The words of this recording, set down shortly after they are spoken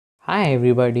Hi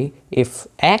everybody, if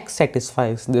x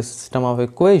satisfies this system of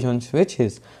equations, which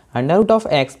is under root of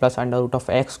x plus under root of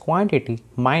x quantity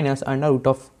minus under root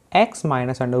of x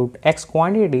minus under root x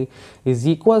quantity is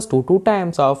equals to 2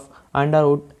 times of under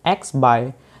root x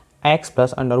by x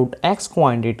plus under root x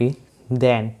quantity,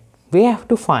 then we have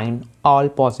to find all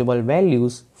possible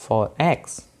values for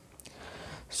x.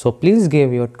 So please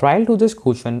give your trial to this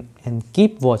question and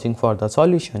keep watching for the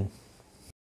solution.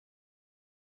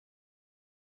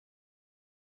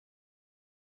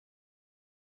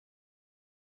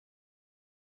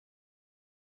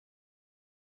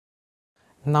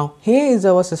 Now here is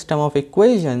our system of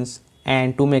equations,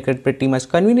 and to make it pretty much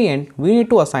convenient, we need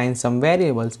to assign some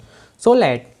variables. So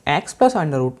let x plus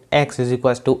under root x is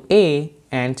equals to a,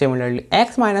 and similarly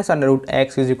x minus under root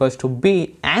x is equals to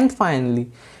b, and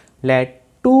finally let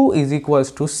 2 is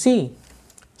equals to c.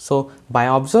 So by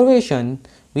observation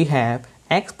we have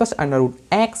x plus under root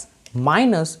x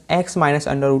minus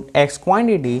under root x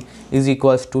quantity is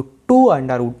equals to 2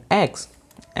 under root x.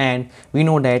 And we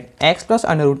know that x plus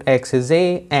under root x is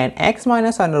a and x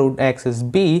minus under root x is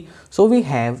b. So we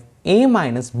have a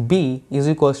minus b is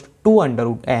equals to 2 under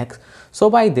root x. So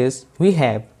by this we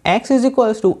have x is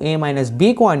equals to a minus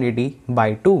b quantity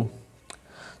by 2.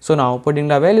 So now putting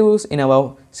the values in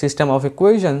our system of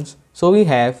equations, so we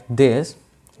have this.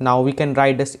 Now we can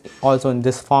write this also in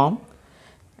this form,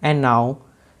 and now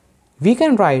we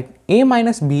can write a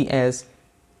minus b as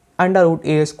under root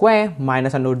a square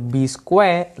minus under root b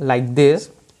square like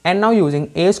this, and now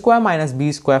using a square minus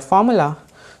b square formula,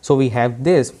 so we have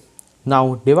this.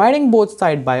 Now dividing both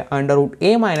sides by under root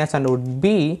a minus under root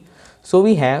b, so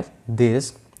we have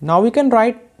this. Now we can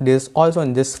write this also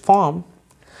in this form.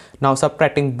 Now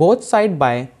subtracting both sides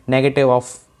by negative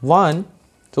of 1,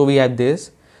 so we have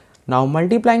this. Now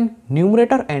multiplying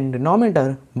numerator and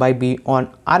denominator by b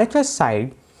on RHS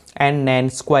side and then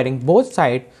squaring both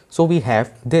sides, so we have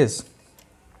this.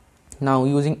 Now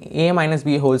using a minus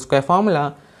b whole square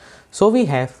formula, so we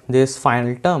have this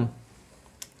final term.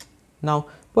 Now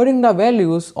putting the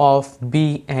values of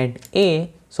b and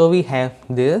a, so we have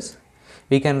this.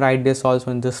 We can write this also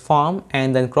in this form,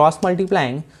 and then cross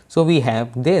multiplying, so we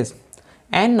have this.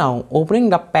 And now opening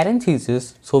the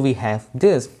parentheses, so we have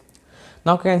this.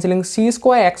 Now cancelling c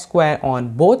square x square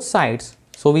on both sides,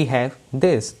 so we have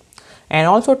this. And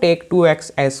also take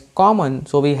 2x as common,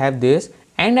 so we have this,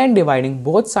 and then dividing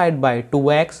both sides by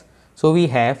 2x, so we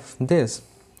have this.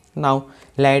 Now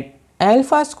let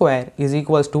alpha square is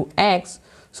equals to x,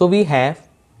 so we have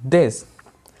this.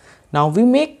 Now we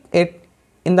make it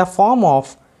in the form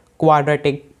of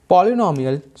quadratic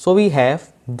polynomial, so we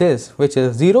have this, which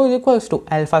is 0 is equals to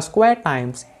alpha square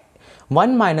times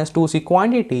 1 minus 2c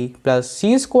quantity plus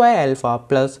c square alpha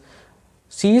plus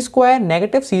c square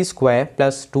negative c square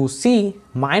plus 2c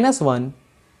minus 1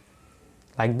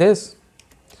 like this.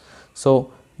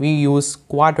 So we use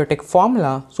quadratic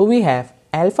formula, so we have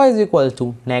alpha is equal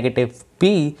to negative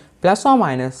b plus or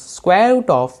minus square root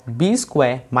of b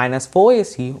square minus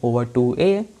 4ac over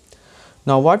 2a.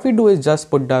 Now what we do is just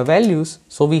put the values,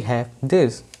 so we have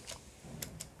this.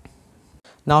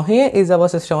 Now here is our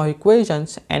system of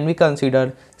equations, and we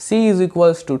consider c is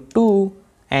equals to 2,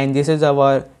 and this is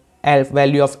our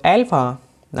value of alpha.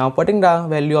 Now putting the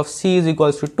value of c is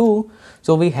equals to 2,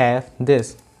 so we have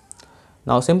this.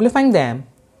 Now simplifying them,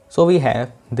 so we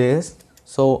have this.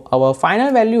 So our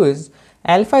final value is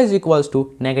alpha is equals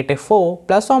to negative 4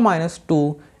 plus or minus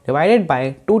 2 divided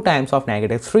by 2 times of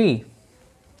negative 3.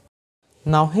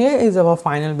 Now here is our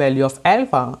final value of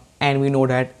alpha, and we know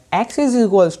that x is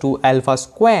equals to alpha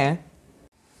square.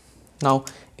 Now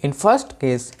in first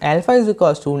case alpha is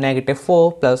equals to negative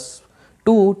 4 plus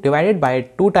 2 divided by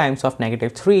 2 times of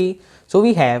negative 3, so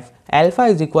we have alpha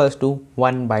is equals to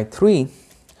 1 by 3.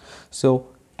 So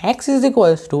x is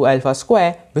equals to alpha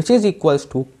square, which is equals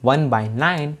to 1 by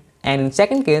 9, and in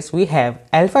second case we have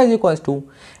alpha is equals to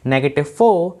negative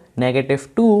 4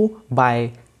 negative 2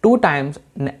 by 2 times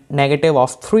negative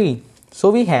of 3, so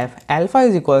we have alpha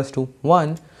is equals to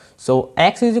 1. So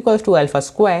x is equals to alpha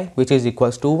square, which is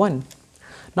equals to 1.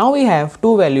 Now we have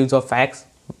two values of x,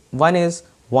 one is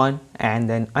 1 and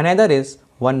then another is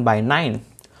 1 by 9.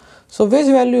 So which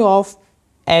value of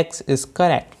x is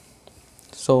correct?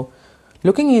 So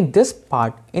looking in this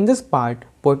part,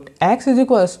 put x is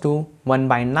equals to 1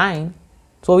 by 9,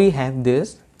 so we have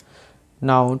this.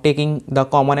 Now taking the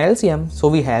common LCM, so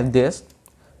we have this.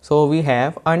 So we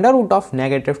have under root of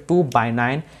negative 2 by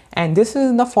 9, and this is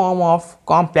in the form of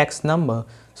complex number,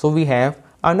 so we have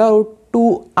under root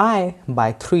 2i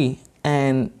by 3,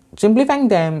 and simplifying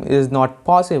them is not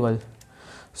possible.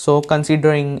 So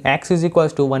considering x is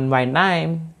equals to 1 by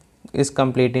 9, is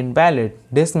completely invalid.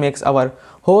 This makes our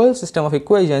whole system of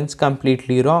equations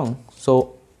completely wrong.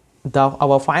 So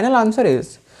our final answer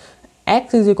is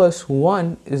x is equals to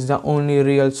 1 is the only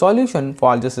real solution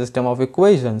for the system of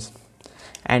equations.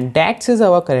 And that is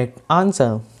our correct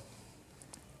answer.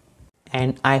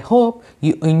 And I hope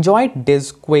you enjoyed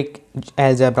this quick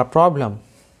algebra problem.